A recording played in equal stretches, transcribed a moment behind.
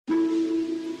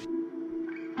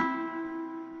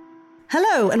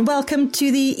Hello and welcome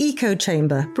to the Eco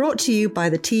Chamber, brought to you by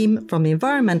the team from the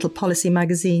environmental policy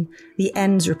magazine, The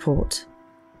ENDS Report.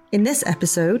 In this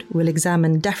episode, we'll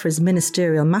examine DEFRA's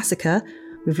ministerial massacre.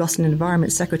 We've lost an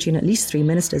environment secretary and at least 3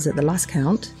 ministers at the last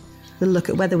count. We'll look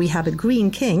at whether we have a green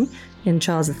king in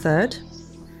Charles III.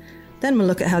 Then we'll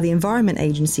look at how the Environment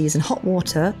Agency is in hot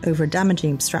water over a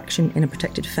damaging abstraction in a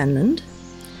protected fenland.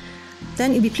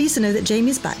 Then you'll be pleased to know that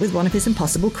Jamie's back with one of his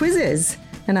impossible quizzes.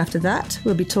 And after that,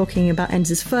 we'll be talking about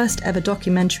ENDS' first ever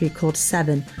documentary called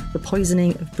Seven, The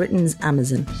Poisoning of Britain's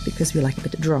Amazon, because we like a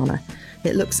bit of drama.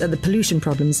 It looks at the pollution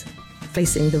problems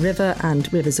facing the river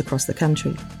and rivers across the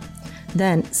country.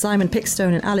 Then Simon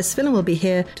Pickstone and Alice Fillan will be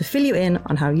here to fill you in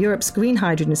on how Europe's green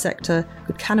hydrogen sector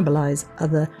could cannibalise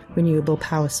other renewable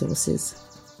power sources.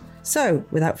 So,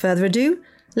 without further ado,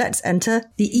 let's enter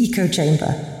the Eco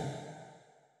Chamber.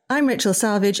 I'm Rachel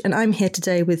Salvage and I'm here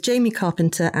today with Jamie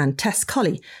Carpenter and Tess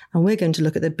Colley, and we're going to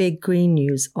look at the big green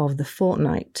news of the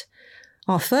fortnight.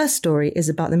 Our first story is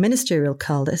about the ministerial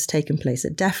cull that has taken place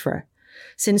at DEFRA.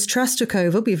 Since Truss took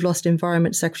over, we've lost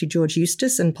Environment Secretary George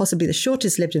Eustace and possibly the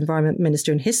shortest-lived Environment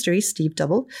Minister in history, Steve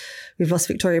Double. We've lost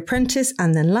Victoria Prentice,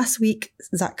 and then last week,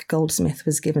 Zac Goldsmith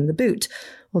was given the boot,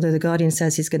 although The Guardian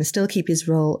says he's going to still keep his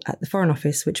role at the Foreign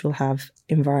Office, which will have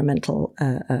environmental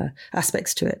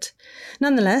aspects to it.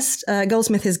 Nonetheless,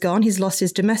 Goldsmith is gone. He's lost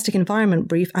his domestic environment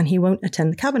brief, and he won't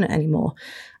attend the Cabinet anymore.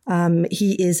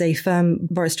 He is a firm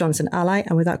Boris Johnson ally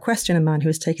and without question a man who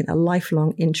has taken a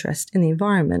lifelong interest in the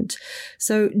environment.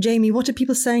 So, Jamie, what are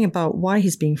people saying about why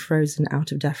he's being frozen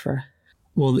out of DEFRA?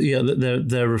 Well, yeah,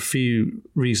 there are a few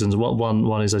reasons.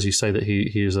 One is, as you say, that he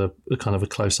is a kind of a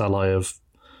close ally of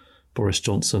Boris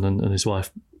Johnson and his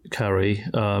wife, Carrie.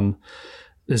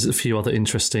 There's a few other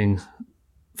interesting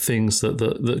things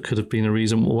that could have been a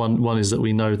reason. One is that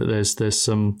we know that there's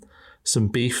some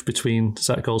beef between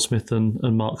Zac Goldsmith and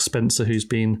Mark Spencer, who's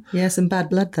been... Yeah, some bad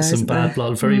blood there. Some bad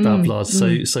blood, very bad blood.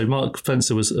 So Mark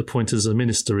Spencer was appointed as a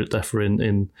minister at DEFRA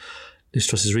in Liz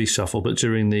Truss's reshuffle, but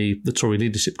during the Tory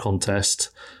leadership contest,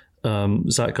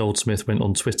 Zac Goldsmith went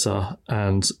on Twitter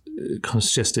and kind of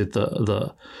suggested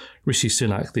that Rishi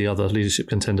Sunak, the other leadership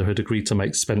contender, had agreed to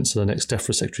make Spencer the next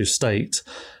DEFRA Secretary of State.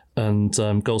 And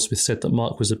Goldsmith said that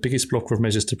Mark was the biggest blocker of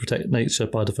measures to protect nature,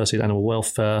 biodiversity and animal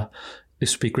welfare.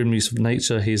 This would be grim news for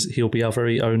nature. He'll be our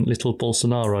very own little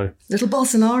Bolsonaro. Little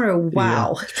Bolsonaro,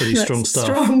 wow. Yeah, pretty strong stuff.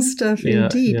 Strong stuff,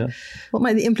 indeed. Yeah. What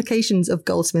might the implications of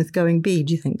Goldsmith going be,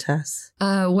 do you think, Tess?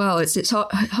 Well, it's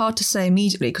hard to say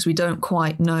immediately because we don't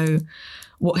quite know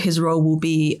what his role will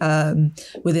be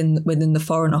within the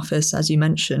Foreign Office, as you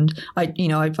mentioned.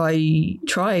 I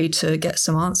tried to get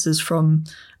some answers from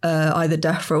either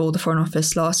DEFRA or the Foreign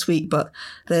Office last week, but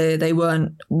they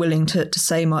weren't willing to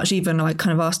say much. Even I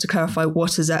kind of asked to clarify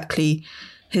what exactly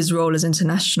his role as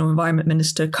International Environment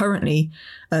Minister currently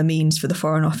means for the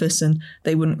Foreign Office, and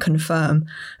they wouldn't confirm.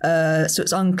 So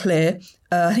it's unclear.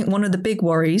 I think one of the big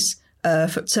worries,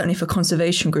 certainly for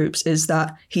conservation groups, is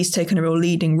that he's taken a real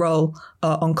leading role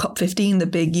on COP15, the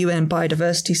big UN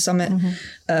Biodiversity Summit,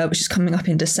 which is coming up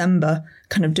in December,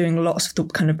 kind of doing lots of the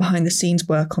kind of behind the scenes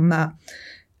work on that.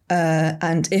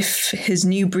 And if his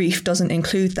new brief doesn't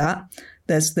include that,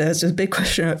 there's a big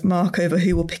question mark over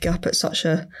who will pick it up at such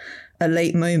a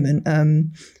late moment.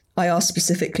 I asked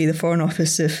specifically the Foreign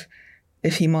Office if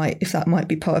that might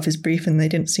be part of his brief, and they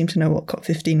didn't seem to know what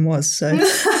COP15 was. So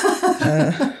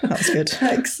that's good.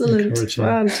 Excellent.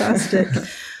 Fantastic.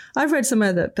 I've read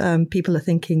somewhere that people are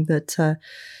thinking that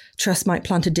Truss might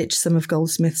plan to ditch some of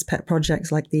Goldsmith's pet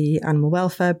projects like the Animal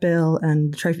Welfare Bill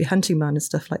and the Trophy Hunting Ban and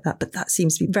stuff like that. But that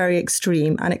seems to be very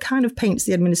extreme. And it kind of paints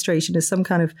the administration as some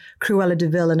kind of Cruella de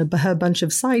Vil and her bunch of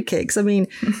sidekicks. I mean,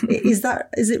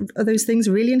 are those things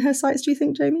really in her sights, do you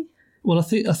think, Jamie? Well, I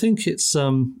think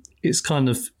it's kind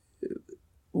of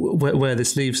where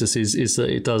this leaves us is that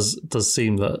it does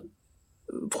seem that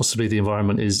possibly the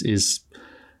environment is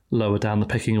lower down the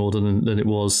pecking order than it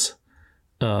was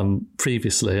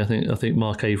previously. I think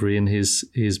Mark Avery in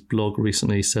his blog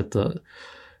recently said that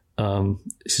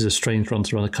this is a strange way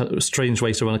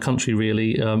to run a country.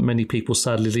 Really, many people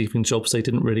sadly leaving jobs they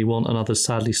didn't really want, and others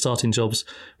sadly starting jobs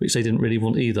which they didn't really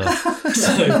want either.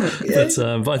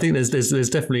 But I think there's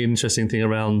definitely an interesting thing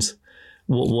around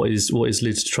what is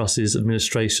Liz Truss's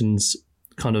administration's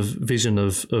kind of vision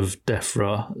of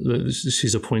DEFRA.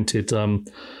 She's appointed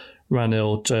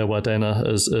Ranil Jayawardena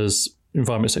as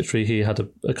Environment Secretary. He had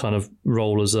a kind of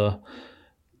role as a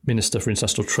Minister for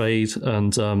International Trade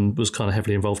and was kind of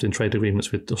heavily involved in trade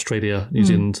agreements with Australia, New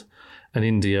Zealand and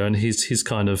India. And he's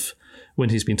kind of, when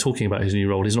he's been talking about his new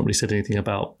role, he's not really said anything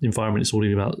about environment. It's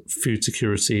all about food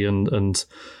security and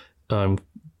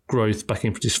growth,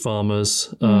 backing British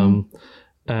farmers.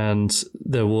 And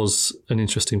there was an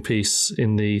interesting piece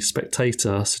in the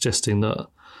Spectator suggesting that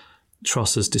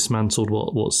Truss has dismantled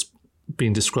what's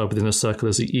being described within a circle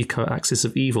as the eco-axis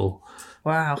of evil.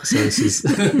 Wow. So this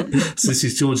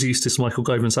is George Eustice, Michael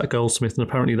Gove and Zach Goldsmith, and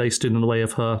apparently they stood in the way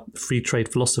of her free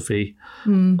trade philosophy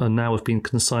and now have been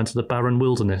consigned to the barren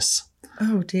wilderness.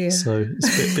 Oh dear. So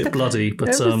it's a bit bloody, but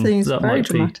Everything's that very might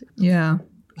dramatic. Yeah.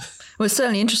 Well, it's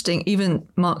certainly interesting, even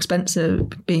Mark Spencer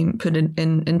being put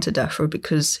into DEFRA,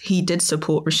 because he did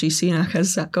support Rishi Sunak,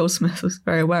 as Zach Goldsmith was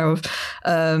very aware of.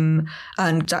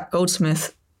 And Zach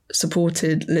Goldsmith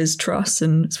supported Liz Truss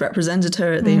and represented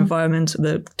her at the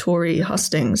the Tory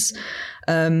hustings.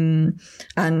 And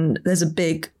there's a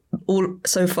big...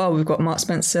 so far, we've got Mark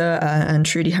Spencer and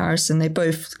Trudy Harrison. They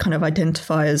both kind of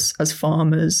identify as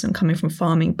farmers and coming from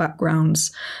farming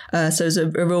backgrounds. So there's a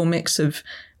real mix of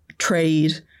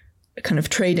trade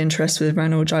interests, with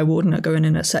Ranil Jayawardena going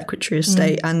in as Secretary of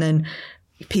State, and then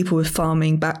people with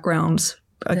farming backgrounds,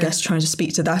 I guess, trying to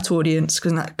speak to that audience,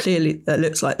 because that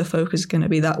looks like the focus is going to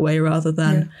be that way rather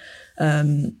than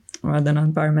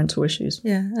environmental issues.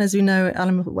 Yeah, as we know,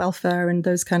 animal welfare and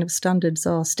those kind of standards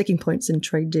are sticking points in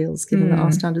trade deals, given that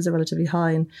our standards are relatively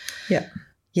high. And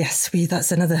yes,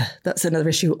 that's another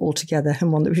issue altogether,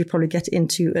 and one that we should probably get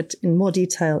into in more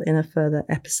detail in a further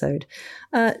episode.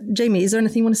 Jamie, is there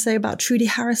anything you want to say about Trudy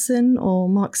Harrison or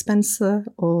Mark Spencer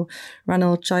or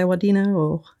Ranil Jayawardena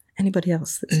or anybody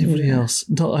else?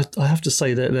 No, I have to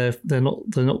say that they're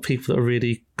not people that have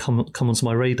really come onto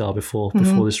my radar before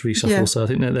this reshuffle. Yeah. So I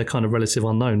think they're kind of relative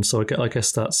unknown. So I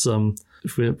guess that's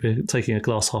if we're taking a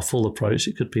glass half full approach,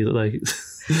 it could be that they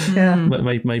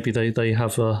maybe they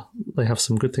have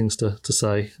some good things to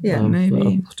say. Yeah,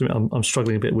 maybe. I'm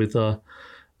struggling a bit with the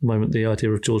moment the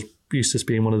idea of George Eustice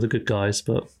being one of the good guys,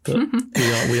 but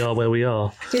we are where we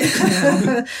are.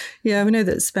 Yeah, we know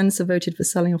that Spencer voted for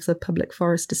selling off the public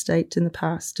forest estate in the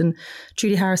past, and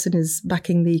Trudy Harrison is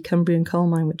backing the Cumbrian coal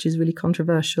mine, which is really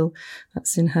controversial.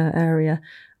 That's in her area.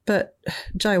 But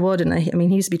Jayawardena,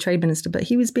 he used to be Trade Minister, but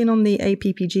he was been on the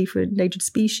APPG for Endangered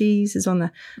Species, is on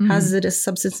the Hazardous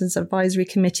Substances Advisory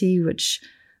Committee, which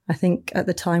I think at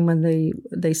the time when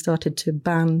they started to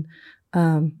ban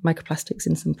microplastics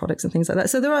in some products and things like that.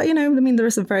 So there are, there are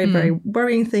some very, very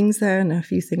worrying things there, and a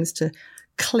few things to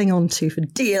cling on to for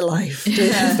dear life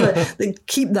to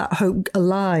keep that hope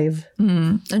alive.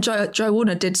 And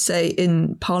Jayawardena did say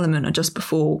in Parliament, just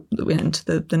before we went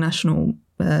into the national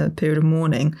period of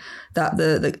mourning, that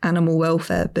the animal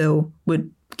welfare bill would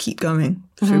keep going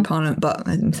through Parliament, but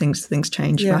things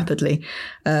change rapidly.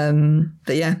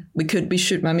 But yeah, we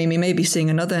may be seeing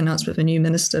another announcement of a new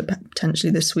minister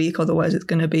potentially this week. Otherwise, it's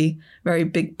going to be very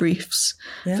big briefs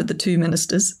for the two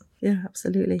ministers. Yeah,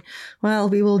 absolutely. Well,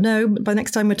 we will know by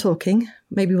next time we're talking.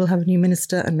 Maybe we'll have a new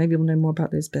minister, and maybe we'll know more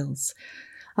about those bills.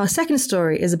 Our second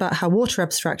story is about how water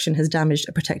abstraction has damaged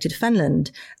a protected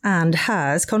fenland and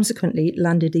has consequently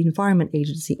landed the Environment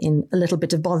Agency in a little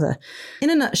bit of bother. In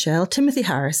a nutshell, Timothy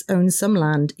Harris owns some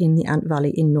land in the Ant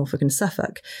Valley in Norfolk and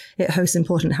Suffolk. It hosts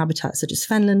important habitats such as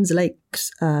fenlands,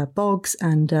 lakes, bogs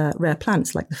and rare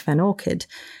plants like the fen orchid.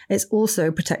 It's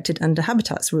also protected under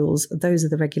habitats rules. Those are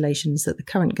the regulations that the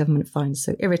current government finds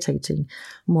so irritating.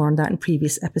 More on that in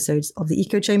previous episodes of the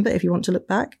Eco Chamber if you want to look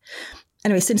back.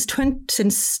 Anyway, since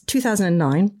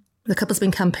 2009, the couple's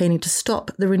been campaigning to stop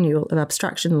the renewal of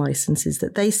abstraction licenses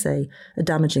that they say are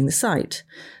damaging the site.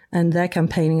 And their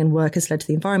campaigning and work has led to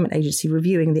the Environment Agency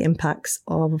reviewing the impacts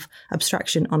of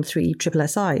abstraction on 3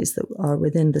 SSSIs that are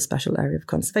within the Special Area of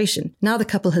Conservation. Now the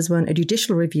couple has won a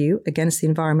judicial review against the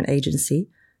Environment Agency,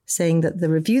 saying that the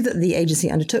review that the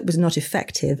agency undertook was not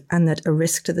effective and that a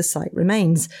risk to the site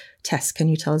remains. Tess, can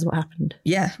you tell us what happened?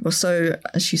 Yeah, well, so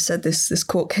as you said, this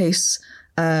court case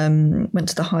went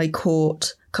to the High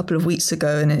Court a couple of weeks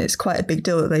ago, and it's quite a big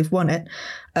deal that they've won it.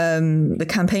 The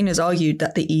campaigners argued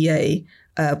that the EA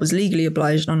was legally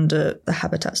obliged under the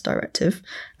Habitats Directive,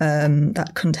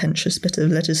 that contentious bit of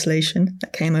legislation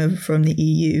that came over from the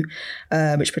EU,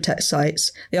 which protects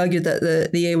sites. They argued that the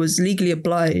EA was legally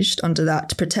obliged under that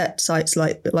to protect sites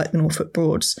like the Norfolk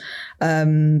Broads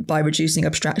by reducing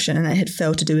abstraction, and it had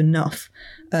failed to do enough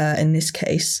in this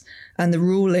case. And the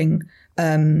ruling,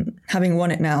 having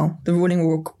won it now, the ruling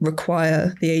will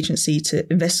require the agency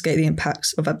to investigate the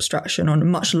impacts of abstraction on a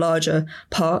much larger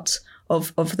part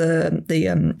of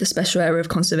the Special Area of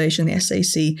Conservation, the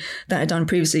SAC, that had done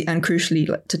previously, and crucially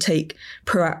to take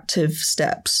proactive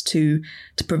steps to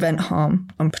prevent harm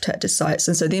on protected sites.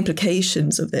 And so the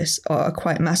implications of this are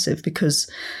quite massive,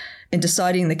 because in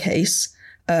deciding the case,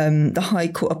 the High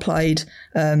Court applied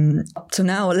up to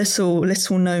now a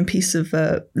little known piece of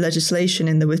legislation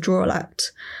in the Withdrawal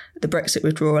Act, the Brexit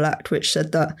Withdrawal Act, which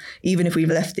said that even if we've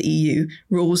left the EU,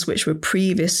 rules which were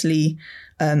previously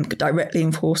directly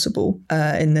enforceable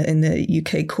in the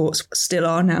UK courts still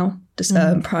are now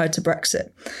prior to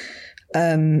Brexit.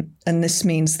 And this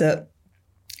means that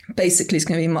basically it's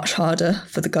going to be much harder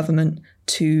for the government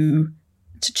to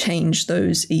change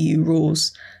those EU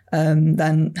rules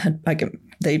than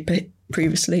they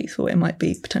previously thought it might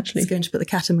be potentially. It's going to put the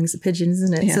cat amongst the pigeons,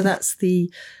 isn't it? Yeah. So that's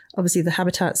obviously the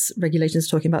habitats regulations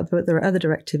talking about, but there are other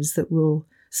directives that will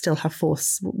still have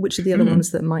force. Which are the other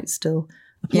ones that might still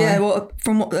apply? Yeah, well,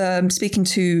 from what speaking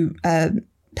to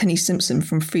Penny Simpson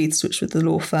from Freeths, which was the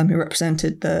law firm who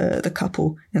represented the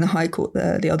couple in the High Court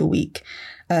the other week,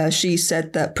 she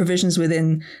said that provisions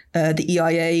within the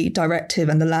EIA directive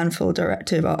and the landfill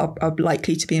directive are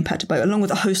likely to be impacted by, along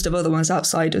with a host of other ones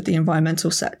outside of the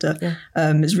environmental sector. Yeah.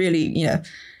 Is really,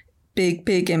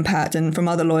 big impact. And from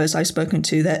other lawyers I've spoken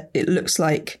to, that it looks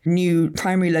like new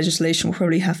primary legislation will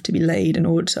probably have to be laid in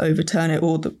order to overturn it,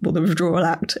 or the Withdrawal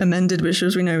Act amended, which,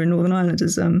 as we know, in Northern Ireland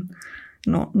is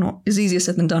not as easier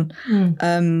said than done.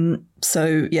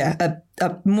 So yeah,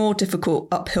 a more difficult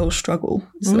uphill struggle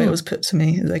is the way it was put to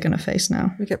me that they're going to face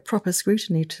now. We get proper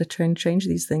scrutiny to try and change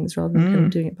these things rather than kind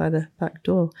of doing it by the back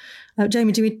door.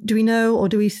 Jamie, do we know, or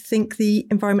do we think the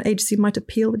Environment Agency might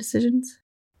appeal the decisions?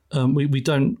 We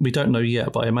don't know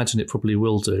yet, but I imagine it probably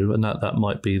will do, and that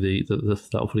might be that'll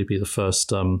probably be the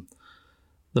first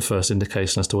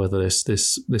indication as to whether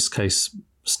this case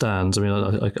stands. I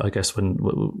mean, I guess when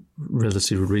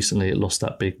relatively recently it lost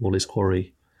that big Wallis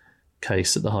Quarry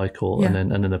case at the High Court, and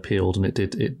then appealed, and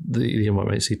the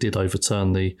Environment Agency did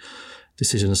overturn the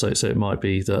decision. So it might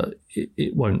be that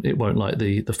it won't like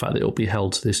the fact that it will be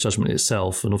held to this judgment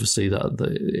itself, and obviously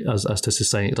that as Tess is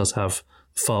saying, it does have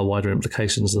far wider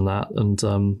implications than that. And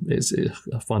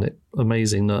I find it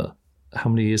amazing that how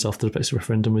many years after the Brexit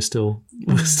referendum we're still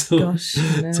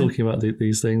talking about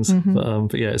these things.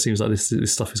 But yeah, it seems like this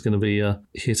stuff is going to be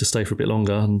here to stay for a bit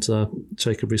longer. And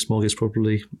Jacob Rees-Mogg is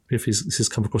probably, if this has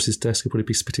come across his desk, he'll probably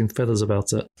be spitting feathers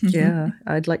about it. Yeah,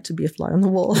 I'd like to be a fly on the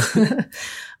wall.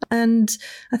 And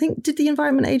I think, did the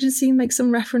Environment Agency make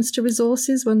some reference to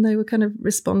resources when they were kind of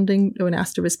responding, or when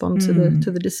asked to respond to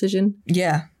the decision?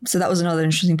 Yeah, so that was another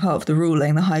interesting part of the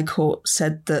ruling. The High Court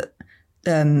said that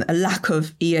a lack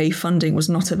of EA funding was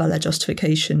not a valid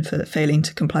justification for failing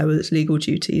to comply with its legal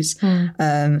duties,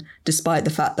 despite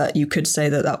the fact that you could say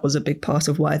that was a big part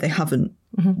of why they haven't,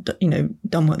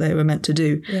 done what they were meant to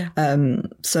do. Yeah.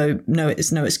 So no,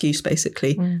 it's no excuse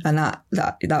basically, and that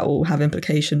will have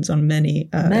implications on many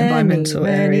environmental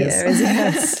areas.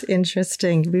 Yes,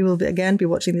 interesting. We will be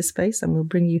watching this space, and we'll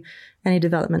bring you any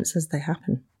developments as they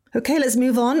happen. Okay, let's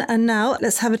move on. And now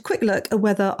let's have a quick look at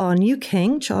whether our new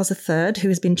king, Charles III, who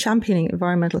has been championing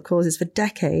environmental causes for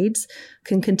decades,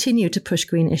 can continue to push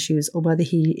green issues, or whether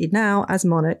he now, as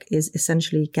monarch, is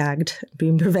essentially gagged,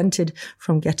 being prevented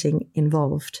from getting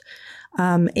involved.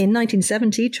 In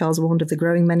 1970, Charles warned of the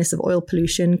growing menace of oil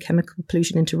pollution, chemical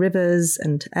pollution into rivers,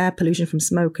 and air pollution from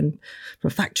smoke and from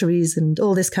factories and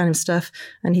all this kind of stuff.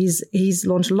 And he's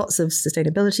launched lots of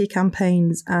sustainability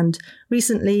campaigns. And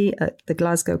recently at the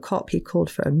Glasgow COP, he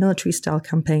called for a military-style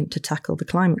campaign to tackle the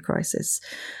climate crisis.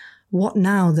 What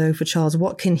now, though, for Charles?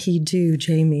 What can he do,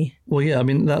 Jamie? Well, yeah, I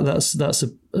mean, that's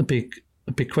a big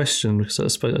question, because I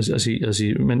suppose, as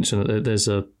you mentioned,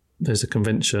 there's a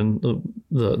convention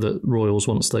that royals,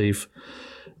 once they've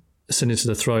ascended to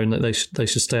the throne, that they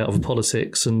should stay out of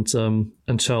politics, and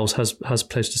Charles has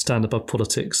pledged to stand above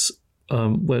politics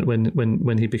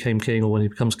when he became king, or when he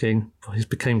becomes king. Well, he's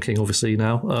became king obviously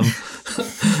now.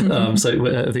 So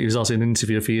I think he was asked in an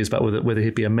interview a few years back whether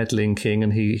he'd be a meddling king,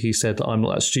 and he said that I'm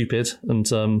not that stupid, and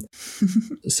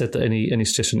said that any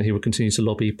suggestion that he would continue to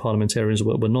lobby parliamentarians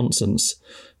were nonsense.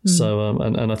 So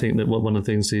and I think that one of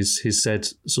the things he's said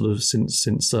sort of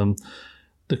since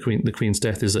the Queen's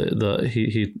death is that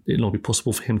it'll not be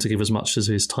possible for him to give as much as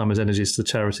his time as energies to the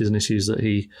charities and issues that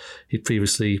he'd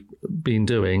previously been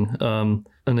doing. And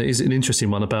it is an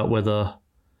interesting one about whether,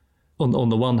 on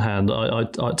the one hand,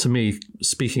 I to me,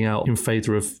 speaking out in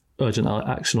favour of urgent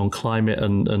action on climate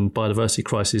and biodiversity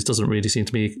crisis doesn't really seem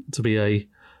to me to be a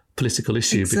political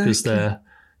issue, because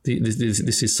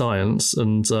this is science,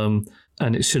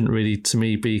 and it shouldn't really, to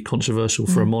me, be controversial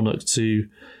for a monarch to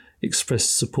express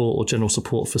support or general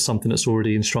support for something that's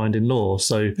already enshrined in law.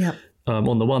 So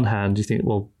on the one hand, you think,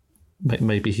 well,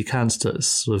 maybe he can sort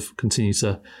of continue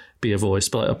to be a voice.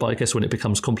 But I guess when it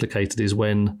becomes complicated is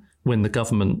when the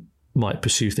government might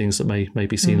pursue things that may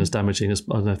be seen as damaging. As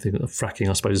I don't think fracking,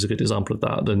 I suppose, is a good example of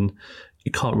that. Then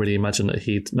you can't really imagine that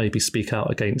he'd maybe speak out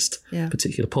against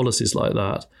particular policies like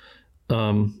that.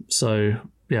 So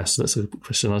that's a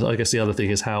question. I guess the other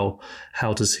thing is how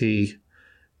does he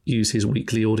use his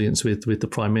weekly audience with the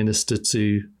Prime Minister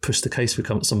to push the case for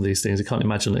some of these things? I can't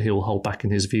imagine that he'll hold back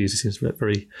in his views. He seems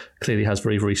very clearly has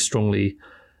very, very strongly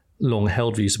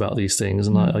long-held views about these things,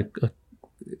 and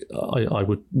I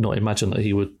would not imagine that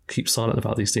he would keep silent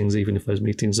about these things, even if those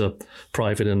meetings are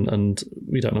private and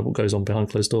we don't know what goes on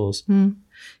behind closed doors.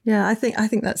 Yeah, I think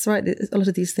that's right. A lot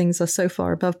of these things are so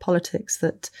far above politics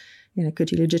that,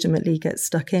 could you legitimately get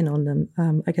stuck in on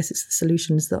them? I guess it's the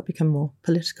solutions that become more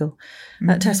political.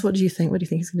 Tess, what do you think? What do you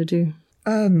think he's going to do?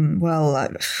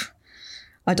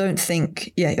 I don't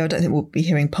think we'll be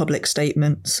hearing public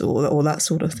statements or that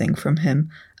sort of thing from him.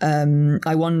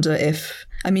 I wonder if,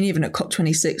 even at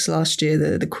COP26 last year,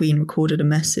 the Queen recorded a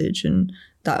message, and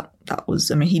that was,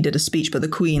 he did a speech, but the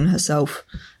Queen herself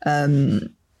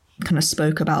kind of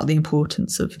spoke about the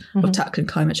importance of tackling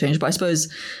climate change. But I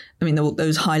suppose,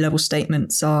 those high level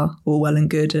statements are all well and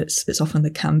good. It's often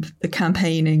the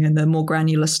campaigning and the more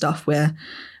granular stuff where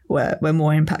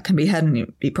more impact can be had,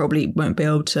 and he probably won't be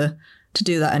able to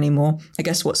do that anymore. I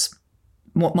guess what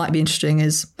might be interesting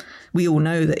is we all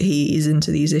know that he is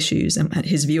into these issues and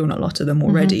his view on a lot of them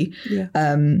already.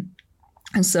 And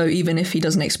so even if he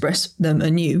doesn't express them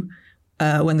anew,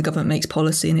 when the government makes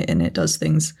policy and it does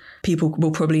things, people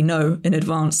will probably know in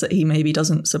advance that he maybe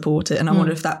doesn't support it. And I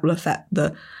wonder if that will affect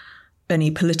any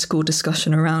political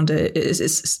discussion around it.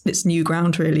 It's new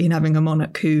ground, really, in having a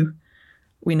monarch who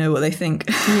we know what they think.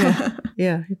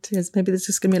 Yeah, it is. Maybe there's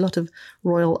just going to be a lot of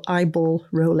royal eyeball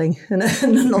rolling and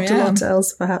not a lot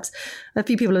else, perhaps. A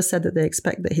few people have said that they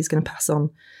expect that he's going to pass on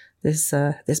this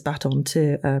baton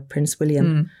to Prince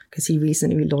William, because he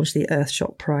recently launched the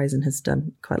Earthshot Prize and has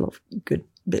done quite a lot of good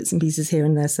bits and pieces here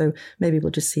and there. So maybe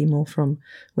we'll just see more from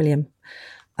William.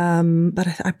 But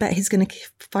I bet he's going to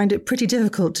find it pretty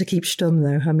difficult to keep stum,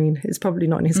 though. It's probably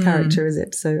not in his character, is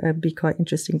it? So it'd be quite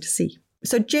interesting to see.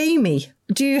 So, Jamie,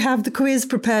 do you have the quiz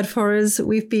prepared for us?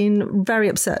 We've been very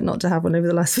upset not to have one over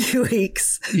the last few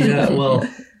weeks. Yeah, well,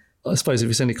 I suppose if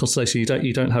it's any consolation,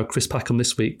 you don't have Chris Packham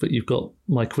this week, but you've got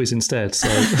my quiz instead. So,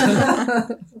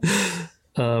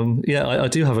 I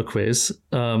do have a quiz,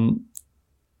 and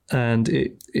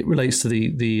it relates to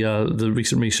the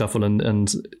recent reshuffle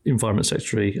and Environment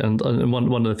Secretary. And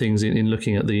one of the things in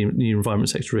looking at the new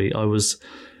Environment Secretary, I was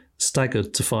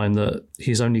staggered to find that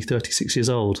he's only 36 years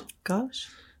old. Gosh.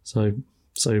 So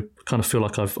kind of feel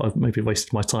like I've maybe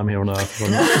wasted my time here on Earth.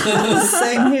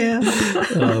 Same here.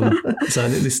 So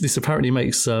this apparently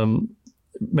makes him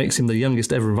the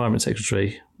youngest ever Environment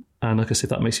Secretary. And like I said, if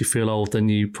that makes you feel old, then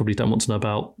you probably don't want to know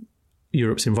about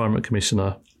Europe's Environment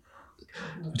Commissioner,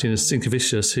 Virginia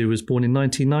Sinkevicius, who was born in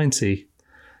 1990.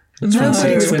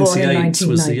 28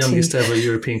 was the youngest ever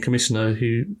European Commissioner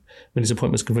when his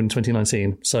appointment was confirmed in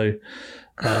 2019. So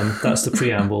that's the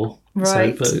preamble.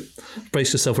 Right. So, but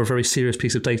brace yourself for a very serious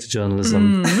piece of data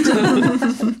journalism.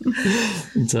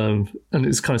 And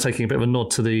it's kind of taking a bit of a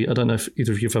nod to I don't know if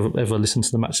either of you have ever listened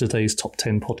to the Match of the Day's Top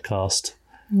 10 podcast.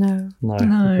 No.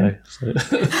 Okay. So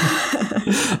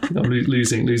I'm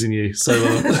losing you. So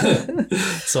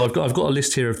I've got a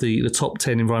list here of the top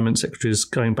 10 Environment Secretaries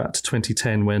going back to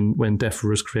 2010 when DEFRA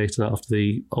was created after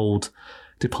the old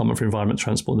Department for Environment,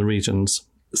 Transport and the Regions.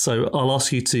 So I'll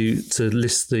ask you to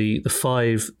list the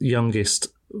 5 youngest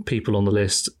people on the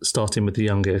list, starting with the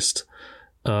youngest.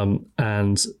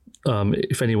 And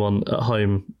if anyone at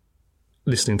home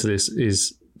listening to this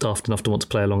is daft enough to want to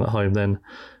play along at home, then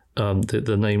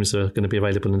the names are going to be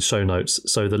available in show notes.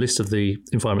 So the list of the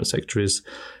Environment Secretaries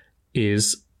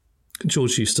is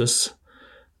George Eustace,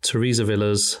 Theresa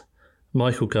Villas,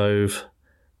 Michael Gove,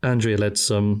 Andrea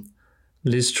Leadsom,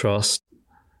 Liz Truss,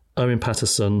 Owen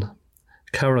Paterson,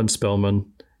 Carolyn Spellman,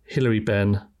 Hilary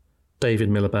Benn, David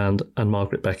Miliband, and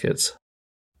Margaret Beckett.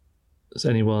 Is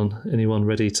anyone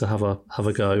ready to have a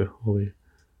go?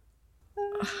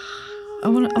 I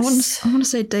want to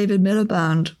say David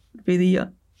Miliband would be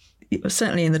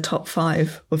certainly in the top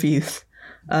 5 of youth.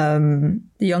 The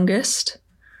youngest.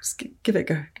 Just give it a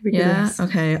go.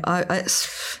 Okay.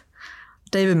 It's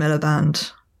David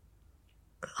Miliband.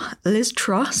 Liz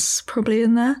Truss probably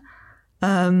in there.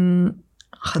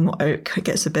 It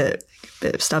gets a bit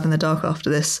of stab in the dark after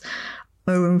this.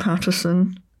 Owen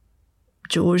Paterson,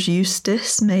 George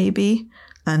Eustace maybe,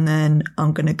 and then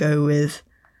I'm going to go with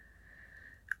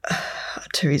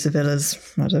Theresa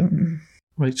Villas. I don't.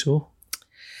 Rachel.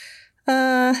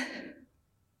 I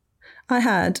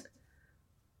had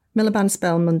Miliband,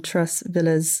 Spellman, Truss,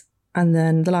 Villas, And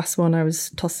then the last one I was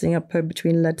tossing up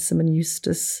between Leadsom and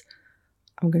Eustace.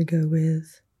 I'm going to go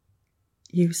with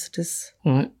Eustace.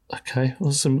 All right. Okay.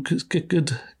 Well, some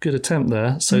good attempt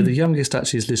there. So the youngest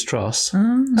actually is Liz Truss.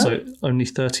 So only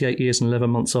 38 years and 11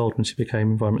 months old when she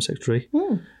became Environment Secretary.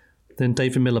 Then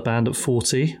David Miliband at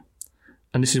 40.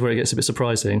 And this is where it gets a bit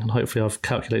surprising, and hopefully I've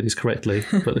calculated this correctly.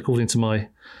 But according to my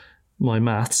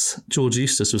maths, George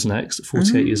Eustace was next at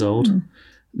 48 years old.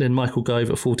 Then Michael Gove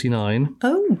at 49.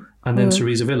 Oh. And then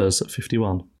Theresa Villas at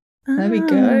 51. There we go.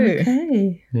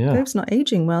 Okay. Yeah. Gove's not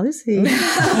aging well, is he? He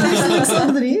looks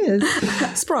older than he is.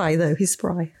 Spry, though. He's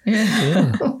spry.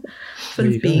 Yeah. Full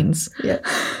of beans. Yeah.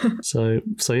 So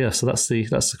that's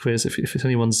the quiz. If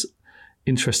anyone's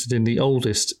interested in the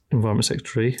oldest Environment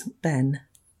Secretary, Ben.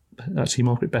 Actually,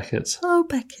 Margaret Beckett. Oh,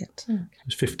 Beckett. She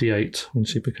was 58 when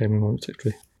she became Environment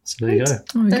Secretary. So there you go.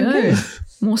 There we go.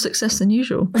 More success than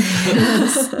usual.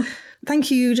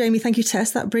 Thank you, Jamie. Thank you, Tess.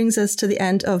 That brings us to the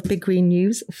end of Big Green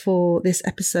News for this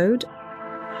episode.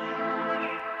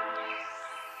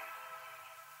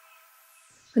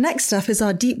 The next up is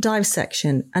our deep dive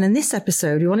section. And in this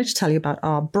episode, we wanted to tell you about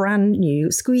our brand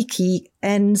new squeaky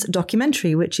Ends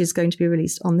documentary, which is going to be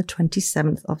released on the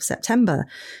 27th of September.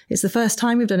 It's the first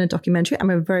time we've done a documentary and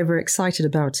we're very, very excited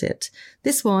about it.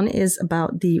 This one is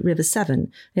about the River Severn.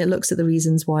 It looks at the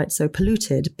reasons why it's so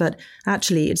polluted, but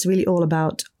actually it's really all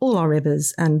about all our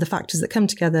rivers and the factors that come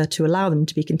together to allow them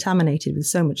to be contaminated with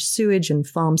so much sewage and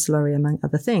farm slurry, among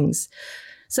other things.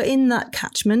 So in that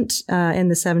catchment, in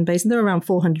the Severn Basin, there are around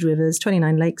 400 rivers,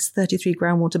 29 lakes, 33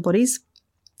 groundwater bodies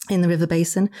in the river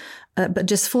basin, but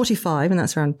just 45, and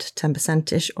that's around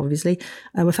 10%-ish, obviously,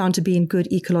 were found to be in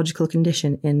good ecological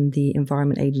condition in the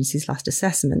Environment Agency's last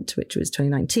assessment, which was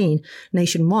 2019.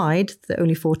 Nationwide,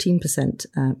 only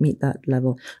 14% meet that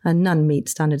level, and none meet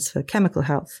standards for chemical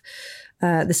health.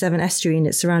 The Severn estuary and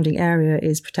its surrounding area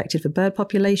is protected for bird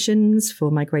populations,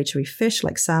 for migratory fish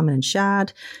like salmon and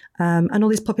shad, and all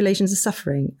these populations are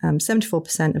suffering.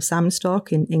 74% of salmon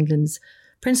stock in England's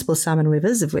principal salmon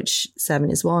rivers, of which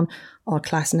Severn is one, are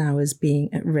classed now as being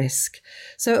at risk.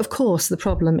 So, of course, the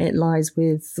problem, it lies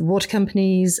with the water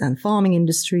companies and farming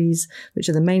industries, which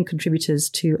are the main contributors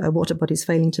to water bodies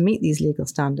failing to meet these legal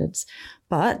standards.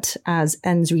 But, as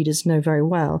Ends readers know very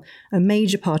well, a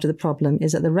major part of the problem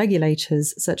is that the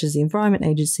regulators, such as the Environment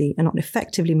Agency, are not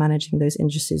effectively managing those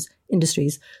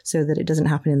industries so that it doesn't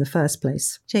happen in the first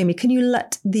place. Jamie, can you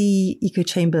let the Eco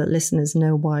Chamber listeners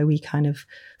know why we kind of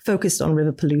focused on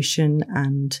river pollution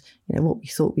and what we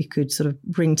thought we could sort of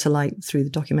bring to light through the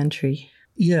documentary?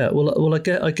 Yeah, well,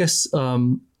 I guess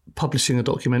publishing a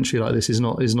documentary like this is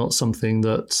not something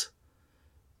that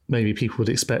maybe people would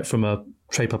expect from a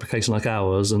trade publication like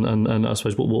ours, and I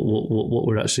suppose what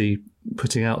we're actually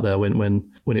putting out there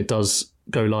when it does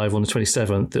go live on the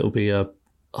 27th, it'll be a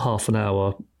half an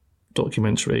hour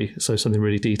documentary, so something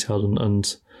really detailed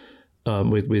and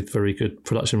with very good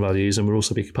production values, and we'll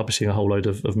also be publishing a whole load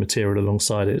of material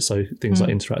alongside it, so things like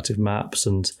interactive maps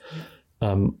and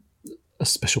a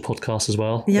special podcast as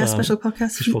well. Yeah, special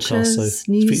podcast, features,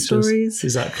 news stories.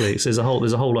 Exactly. So there's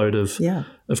a whole load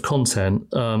of content,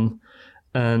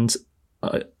 and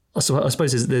I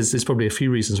suppose there's probably a few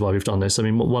reasons why we've done this. I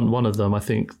mean, one of them, I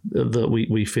think that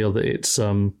we feel that it's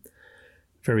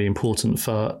very important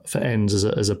for Ends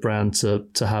as a brand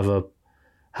to have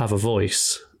a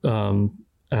voice. And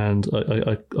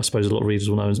I suppose a lot of readers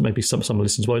will know, and maybe some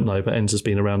listeners won't know, but Ends has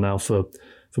been around now for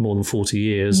more than 40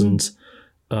 years, and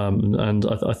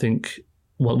I think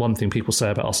one thing people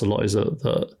say about us a lot is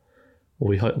that well,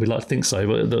 we like to think so,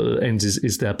 but the Ends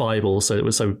is their Bible,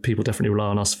 so people definitely rely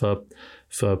on us for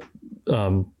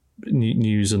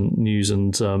news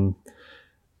and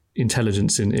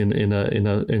intelligence in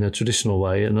a traditional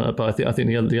way. And but I think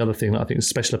the other thing that I think is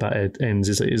special about Ends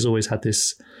is that it's always had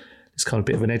this kind of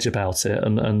bit of an edge about it,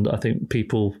 and I think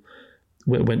people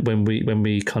when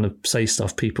we kind of say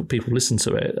stuff, people listen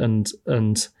to it, and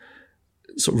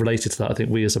sort of related to that, I think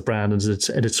we as a brand and as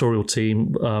an editorial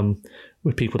team,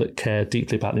 we're people that care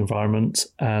deeply about the environment,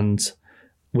 and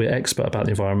we're expert about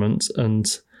the environment,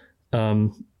 and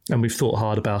we've thought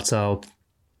hard about our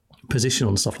position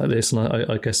on stuff like this.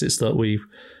 And I guess it's that we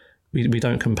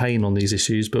don't campaign on these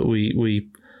issues, but we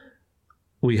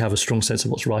have a strong sense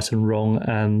of what's right and wrong,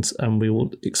 and we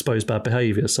will expose bad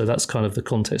behaviour. So that's kind of the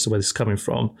context of where this is coming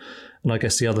from. And I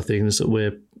guess the other thing is that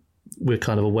we're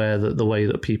kind of aware that the way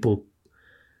that people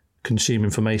consume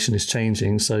information is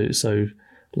changing. So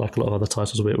like a lot of other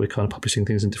titles, we're kind of publishing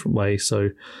things in different ways. So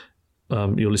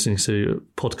you're listening to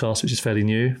a podcast, which is fairly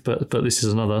new, but this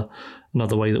is another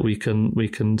way that we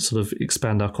can sort of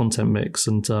expand our content mix.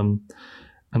 And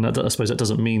And that, I suppose that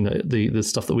doesn't mean that the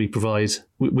stuff that we provide,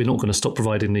 we're not going to stop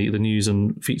providing the news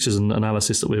and features and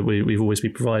analysis that we've always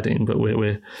been providing, but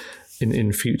we're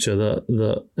in future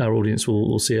that our audience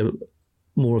will see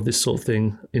more of this sort of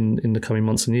thing in the coming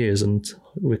months and years, and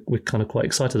we're kind of quite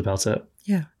excited about it.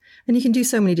 Yeah. And you can do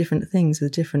so many different things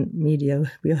with different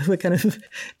media. We're kind of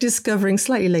discovering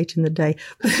slightly late in the day.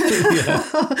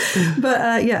 But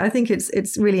I think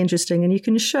it's really interesting. And you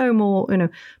can show more,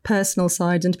 personal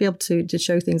sides, and to be able to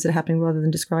show things that are happening rather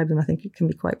than describe them, I think it can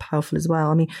be quite powerful as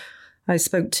well. I mean, I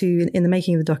spoke to, in the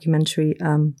making of the documentary,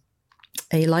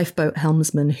 a lifeboat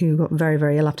helmsman who got very,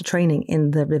 very ill after training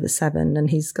in the River Severn.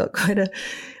 And he's got quite a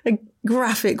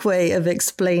graphic way of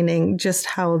explaining just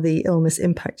how the illness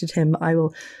impacted him. I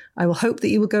will hope that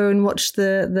you will go and watch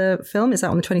the film. It's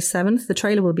out on the 27th. The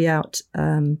trailer will be out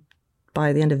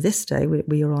by the end of this day.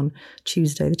 We are on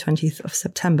Tuesday, the 20th of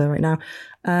September right now.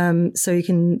 So you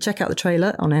can check out the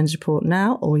trailer on Ends Report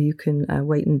now, or you can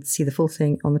wait and see the full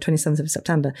thing on the 27th of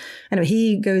September. Anyway,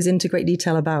 he goes into great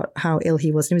detail about how ill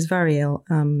he was. He was very ill.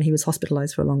 He was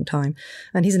hospitalized for a long time.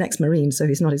 And he's an ex-Marine, so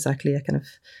he's not exactly a kind of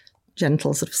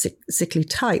gentle, sort of sickly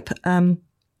type. And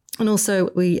also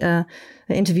we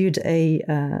interviewed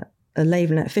a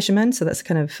lave net fisherman. So that's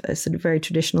kind of a sort of very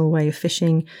traditional way of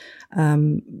fishing,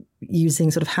 using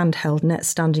sort of handheld nets,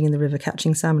 standing in the river,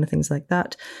 catching salmon and things like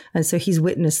that. And so he's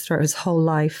witnessed throughout his whole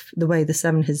life the way the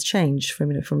Severn has changed from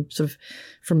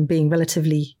being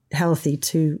relatively healthy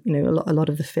to, a lot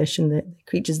of the fish and the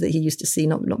creatures that he used to see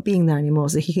not being there anymore.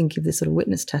 So he can give this sort of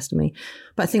witness testimony.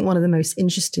 But I think one of the most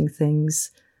interesting things,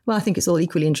 well, I think it's all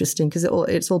equally interesting because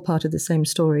it's all part of the same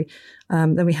story.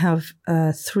 Then we have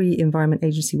 3 Environment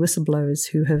Agency whistleblowers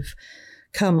who have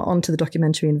come onto the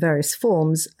documentary in various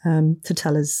forms to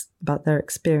tell us about their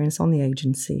experience on the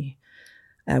agency,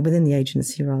 within the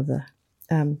agency rather.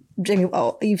 Jamie,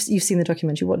 you've seen the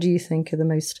documentary. What do you think are the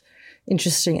most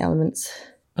interesting elements?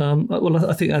 Well,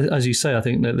 I think, as you say, I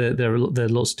think that there are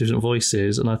lots of different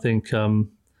voices, and I think you've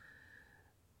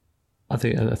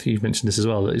mentioned this as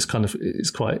well. That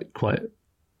it's quite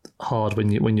hard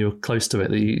when you're close to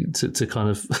it to kind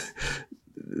of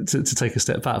to take a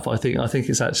step back. But I think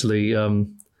it's actually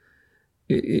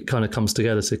it kind of comes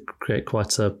together to create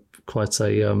quite a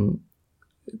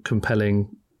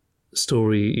compelling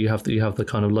story. You have the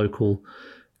kind of local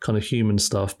kind of human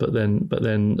stuff, but then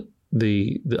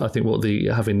I think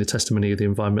having the testimony of the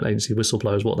Environment Agency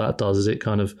whistleblowers, what that does is it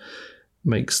kind of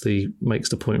makes the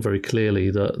point very clearly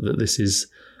that this is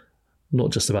not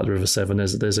just about the River Severn.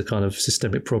 There's a kind of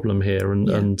systemic problem here,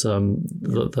 and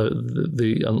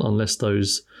unless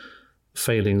those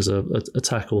failings are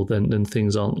tackled, then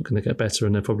things aren't going to get better,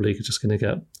 and they're probably just going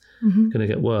to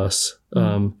get worse.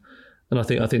 And I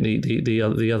think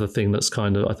the other thing that's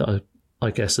kind of I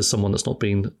guess as someone that's not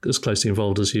been as closely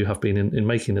involved as you have been in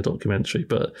making the documentary,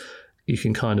 but you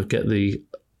can kind of get the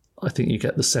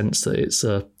sense that it's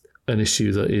an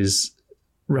issue that is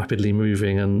rapidly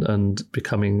moving and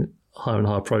becoming higher and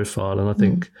higher profile. And I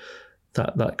think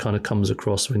that kind of comes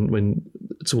across when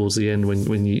towards the end,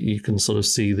 when you can sort of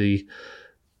see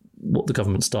what the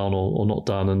government's done or not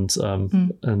done, and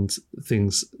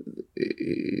things.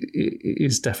 It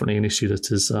is definitely an issue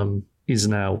that is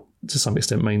now to some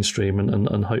extent mainstream,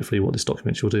 and hopefully what this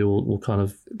documentary will do will kind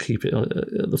of keep it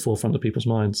at the forefront of people's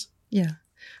minds. Yeah.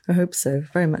 I hope so.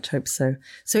 Very much hope so.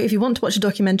 So if you want to watch a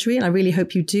documentary, and I really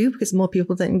hope you do, because the more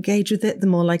people that engage with it, the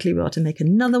more likely we are to make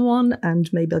another one, and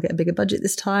maybe I'll get a bbigger budget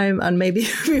this time, and maybe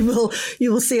you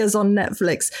will see us on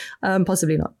Netflix.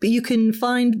 Possibly not. But you can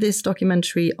find this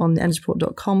documentary on the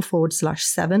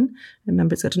endsreport.com/7.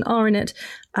 Remember, it's got an R in it.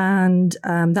 And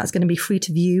that's going to be free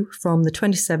to view from the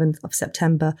 27th of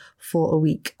September for a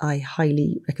week. I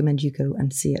highly recommend you go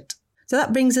and see it. So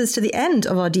that brings us to the end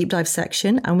of our deep dive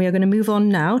section, and we are going to move on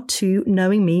now to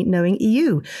Knowing Me, Knowing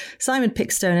EU. Simon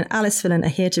Pickstone and Alice Fillen are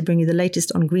here to bring you the latest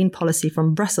on green policy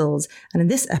from Brussels. And in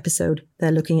this episode,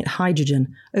 they're looking at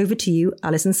hydrogen. Over to you,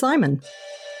 Alice and Simon.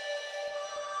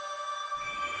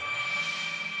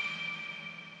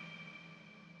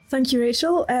 Thank you,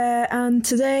 Rachel. And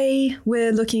today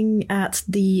we're looking at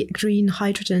the green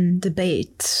hydrogen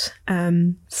debate.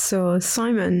 So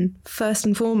Simon, first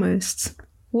and foremost,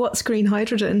 what's green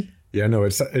hydrogen? Yeah, no,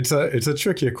 it's a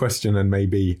trickier question than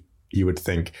maybe you would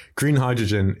think. Green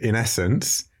hydrogen, in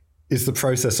essence, is the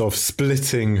process of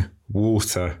splitting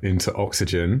water into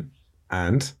oxygen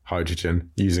and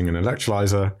hydrogen using an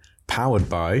electrolyzer powered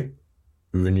by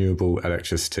renewable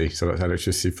electricity. So that's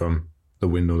electricity from the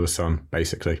wind or the sun,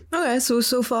 basically. Okay, so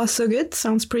far so good.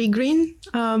 Sounds pretty green.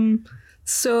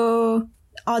 So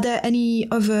are there any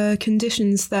other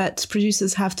conditions that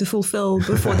producers have to fulfill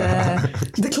before they're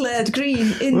declared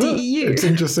green in the EU? It's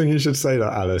interesting you should say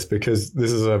that, Alice, because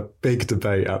this is a big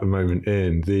debate at the moment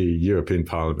in the European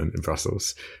Parliament in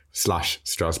Brussels /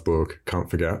 Strasbourg, can't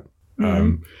forget.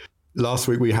 Last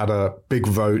week we had a big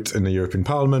vote in the European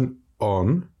Parliament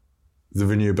on the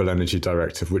Renewable Energy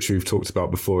Directive, which we've talked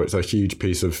about before. It's a huge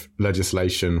piece of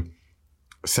legislation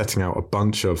setting out a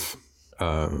bunch of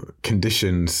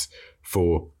conditions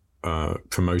for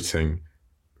promoting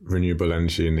renewable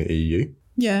energy in the EU.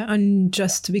 Yeah, and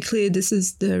just to be clear, this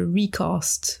is the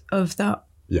recast of that.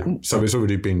 Yeah, so it's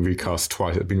already been recast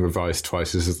twice. It's been revised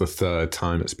twice. This is the third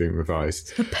time it's being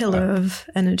revised. A pillar of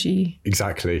energy.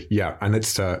 Exactly, yeah. And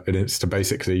it's to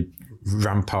basically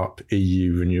ramp up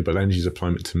EU renewable energy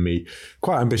deployment to meet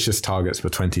quite ambitious targets for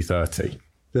 2030.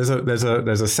 There's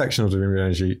a section of the Renewable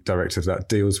Energy Directive that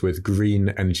deals with green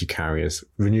energy carriers,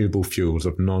 renewable fuels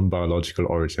of non-biological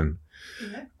origin.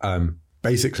 Yeah.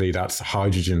 Basically, that's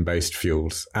hydrogen-based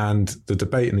fuels. And the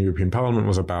debate in the European Parliament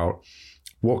was about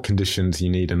what conditions you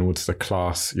need in order to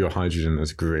class your hydrogen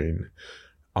as green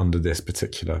under this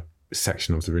particular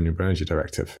section of the Renewable Energy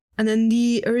Directive. And then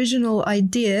the original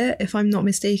idea, if I'm not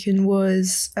mistaken,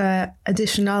 was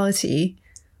additionality,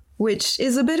 which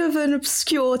is a bit of an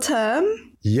obscure term.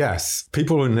 Yes.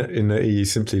 People in the EU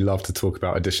simply love to talk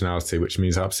about additionality, which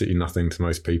means absolutely nothing to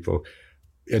most people.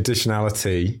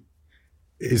 Additionality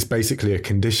is basically a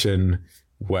condition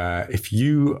where if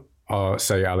you are,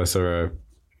 say, Alice, are a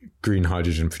green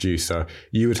hydrogen producer,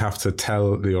 you would have to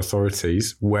tell the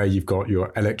authorities where you've got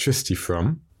your electricity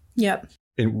from. Yep.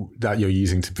 That you're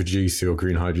using to produce your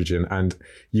green hydrogen. And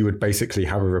you would basically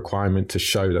have a requirement to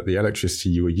show that the electricity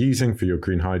you were using for your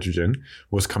green hydrogen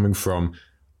was coming from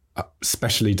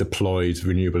specially deployed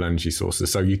renewable energy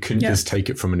sources. So you couldn't just take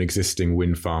it from an existing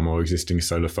wind farm or existing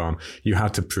solar farm. You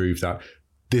had to prove that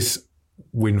this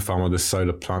wind farm or the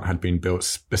solar plant had been built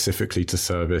specifically to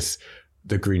service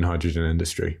the green hydrogen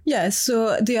industry. Yeah,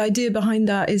 so the idea behind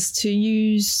that is to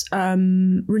use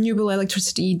renewable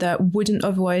electricity that wouldn't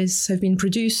otherwise have been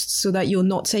produced so that you're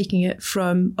not taking it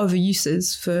from other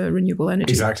uses for renewable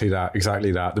energy. Exactly that.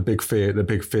 The big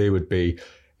fear would be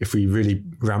if we really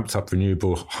ramped up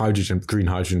renewable hydrogen, green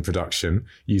hydrogen production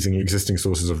using existing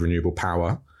sources of renewable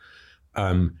power,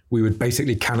 we would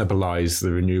basically cannibalize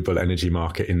the renewable energy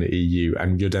market in the EU,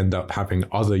 and you'd end up having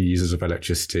other users of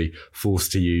electricity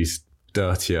forced to use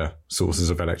dirtier sources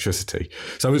of electricity.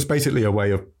 So it's basically a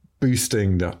way of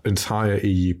boosting the entire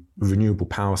EU renewable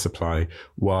power supply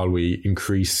while we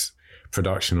increase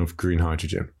production of green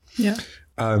hydrogen. Yeah.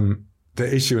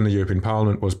 The issue in the European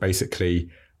Parliament was basically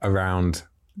around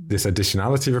this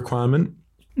additionality requirement.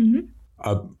 Mm-hmm.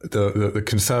 The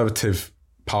conservative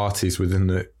parties within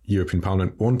the European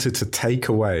Parliament wanted to take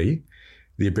away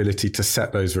the ability to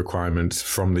set those requirements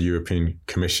from the European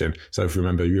Commission. So if you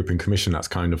remember, the European Commission, that's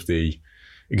kind of the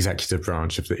executive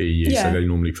branch of the EU. Yeah. So they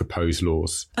normally propose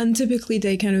laws. And typically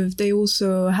they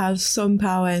also have some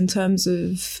power in terms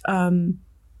of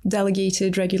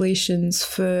delegated regulations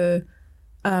for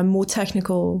more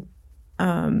technical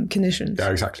conditions.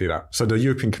 Yeah, exactly that. So the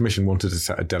European Commission wanted to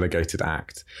set a delegated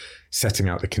act setting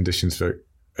out the conditions for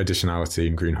additionality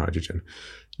in green hydrogen.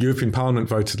 European Parliament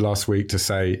voted last week to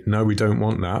say, no, we don't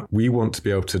want that. We want to be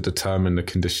able to determine the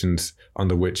conditions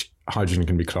under which hydrogen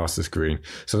can be classed as green.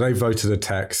 So they voted a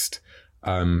text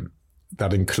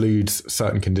that includes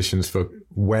certain conditions for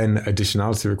when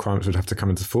additionality requirements would have to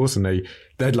come into force, and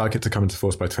they'd like it to come into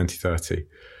force by 2030.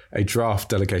 A draft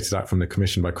delegated act from the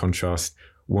Commission, by contrast,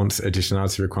 wants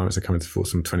additionality requirements to come into force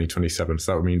from 2027.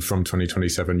 So that would mean from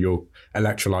 2027, your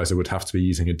electrolyzer would have to be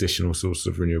using additional sources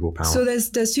of renewable power. So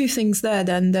there's two things there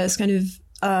then. There's kind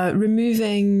of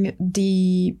removing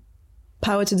the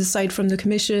power to decide from the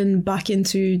Commission back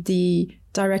into the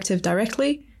directive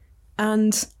directly,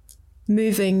 and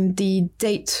moving the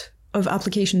date of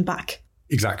application back.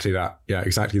 Exactly that. Yeah,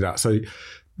 exactly that. So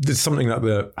there's something that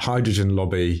the hydrogen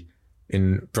lobby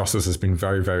in Brussels has been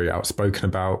very, very outspoken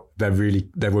about. They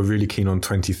were really keen on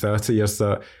 2030 as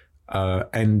the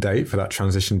end date for that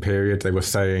transition period. They were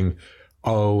saying,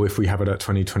 oh, if we have it at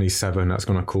 2027, that's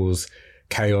going to cause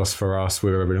chaos for us.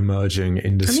 We're an emerging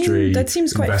industry. I mean, that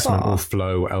seems quite investment far. will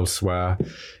flow elsewhere.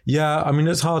 Yeah, I mean,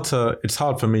 it's hard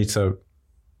for me to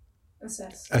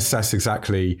assess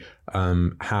exactly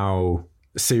how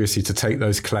seriously to take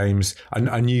those claims.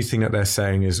 A new thing that they're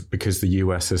saying is because the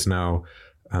US has now,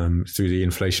 through the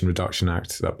Inflation Reduction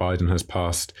Act that Biden has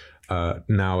passed,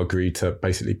 now agreed to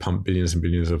basically pump billions and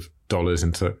billions of dollars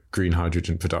into green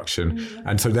hydrogen production. Mm-hmm.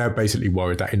 And so they're basically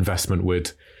worried that investment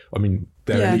would I mean,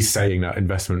 they're at least saying that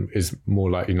investment is more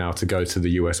likely now to go to the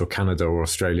US or Canada or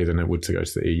Australia than it would to go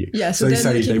to the EU. Yeah, so they they're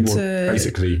say looking they want to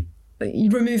basically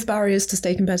remove barriers to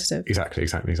stay competitive. Exactly.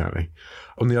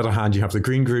 On the other hand, you have the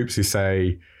green groups who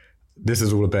say this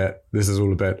is all a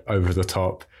bit over the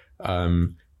top.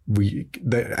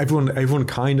 Everyone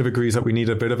kind of agrees that we need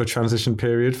a bit of a transition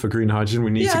period for green hydrogen.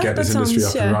 We need to get this industry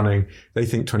up and running. They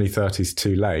think 2030 is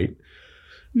too late.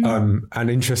 And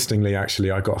interestingly,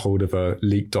 actually, I got hold of a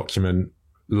leaked document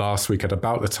last week at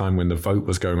about the time when the vote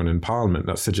was going on in Parliament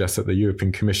that suggests that the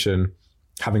European Commission,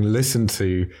 having listened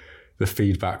to the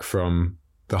feedback from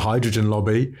the hydrogen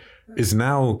lobby, is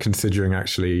now considering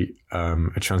actually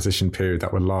a transition period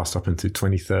that would last up into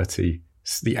 2030,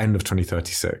 the end of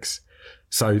 2036.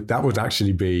 So that would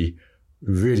actually be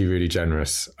really, really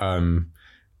generous.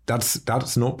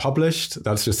 That's not published.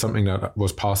 That's just something that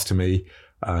was passed to me.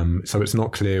 So it's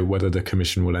not clear whether the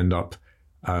Commission will end up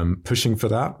pushing for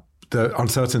that. The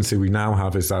uncertainty we now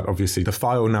have is that obviously the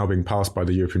file now being passed by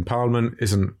the European Parliament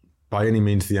isn't by any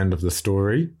means the end of the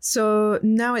story. So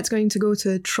now it's going to go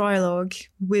to trilogue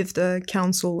with the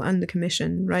Council and the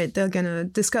Commission, right? They're going to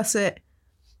discuss it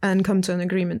and come to an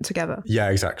agreement together. Yeah,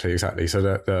 exactly. So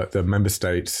the member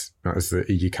states, as the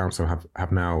EU Council,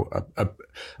 have now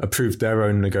approved their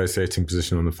own negotiating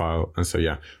position on the file. And so,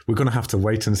 we're going to have to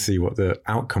wait and see what the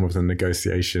outcome of the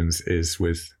negotiations is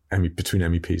with between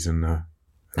MEPs and the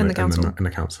Council. And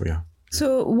the Council, yeah.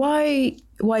 So why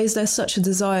is there such a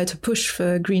desire to push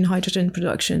for green hydrogen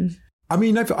production? I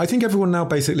mean, I think everyone now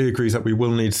basically agrees that we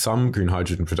will need some green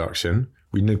hydrogen production.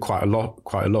 We need quite a lot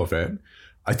of it.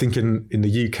 I think in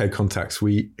the UK context,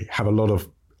 we have a lot of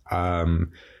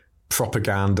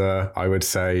propaganda, I would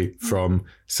say, from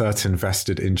certain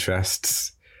vested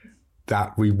interests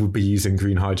that we would be using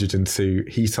green hydrogen to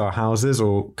heat our houses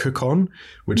or cook on,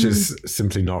 which is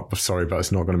simply not, sorry, but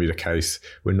it's not going to be the case.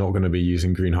 We're not going to be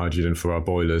using green hydrogen for our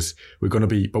boilers.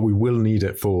 But we will need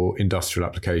it for industrial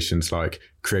applications like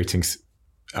creating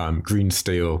green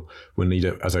steel. We'll need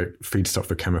it as a feedstock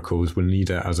for chemicals. We'll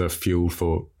need it as a fuel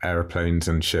for aeroplanes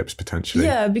and ships potentially.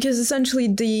 Yeah, because essentially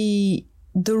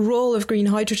the role of green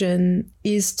hydrogen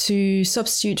is to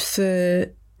substitute for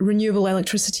renewable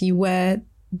electricity where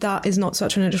that is not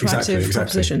such an attractive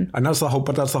proposition. And that's the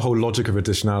whole logic of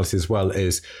additionality as well,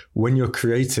 is when you're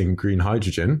creating green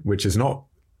hydrogen, which is not,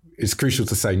 it's crucial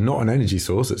to say, not an energy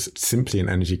source, it's simply an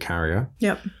energy carrier.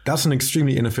 Yep. That's an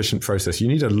extremely inefficient process. You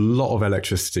need a lot of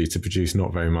electricity to produce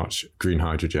not very much green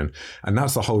hydrogen. And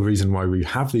that's the whole reason why we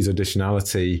have these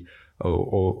additionality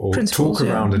or talk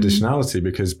around additionality,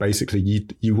 because basically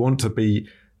you want to be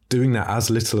doing that as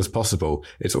little as possible.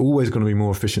 It's always going to be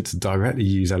more efficient to directly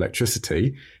use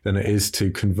electricity than it is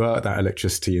to convert that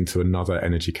electricity into another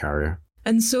energy carrier.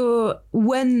 And so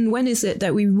when is it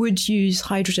that we would use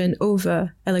hydrogen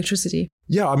over electricity?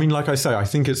 Yeah, I mean, like I say, I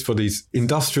think it's for these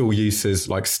industrial uses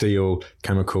like steel,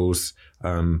 chemicals,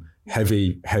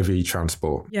 heavy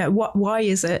transport. Yeah, why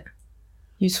is it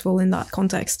useful in that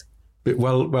context?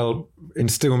 Well, in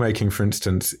steel making, for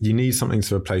instance, you need something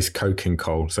to replace coking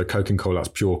coal. So coking coal, that's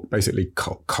pure, basically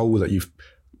coal that you've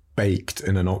baked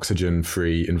in an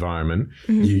oxygen-free environment.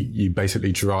 Mm-hmm. You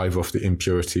basically drive off the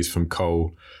impurities from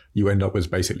coal. You end up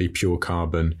with basically pure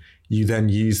carbon. You then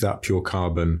use that pure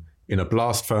carbon in a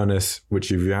blast furnace, which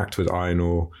you react with iron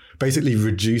ore, basically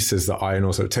reduces the iron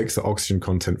ore. So it takes the oxygen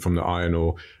content from the iron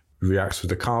ore, reacts with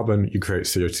the carbon, you create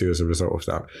CO2 as a result of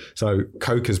that. So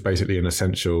coke is basically an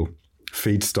essential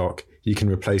feedstock. You can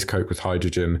replace coke with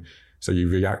hydrogen. So you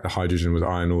react the hydrogen with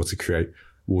iron ore to create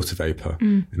water vapor.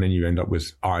 And then you end up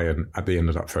with iron at the end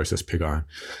of that process, pig iron.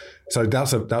 So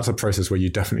that's a process where you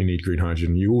definitely need green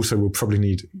hydrogen. You also will probably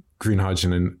need green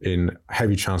hydrogen in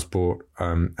heavy transport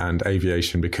and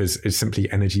aviation, because it's simply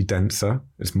energy denser.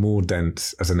 It's more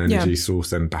dense as an energy source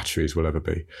than batteries will ever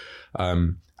be.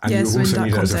 And you also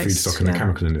need it as a feedstock in the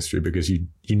chemical industry, because you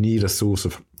need a source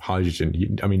of hydrogen.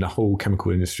 The whole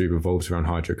chemical industry revolves around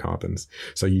hydrocarbons.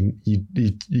 So you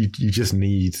just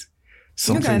need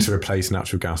something to replace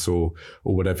natural gas or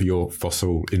whatever your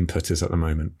fossil input is at the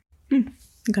moment.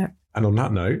 Okay. And on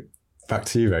that note, back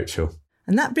to you, Rachel.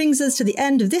 And that brings us to the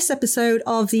end of this episode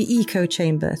of the Eco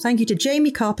Chamber. Thank you to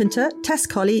Jamie Carpenter, Tess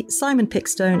Colley, Simon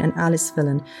Pickstone and Alice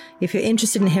Fillan. If you're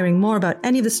interested in hearing more about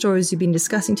any of the stories we've been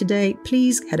discussing today,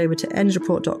 please head over to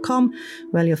endsreport.com,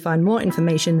 where you'll find more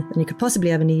information than you could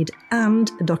possibly ever need,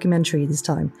 and a documentary this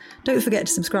time. Don't forget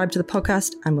to subscribe to the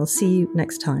podcast, and we'll see you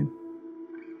next time.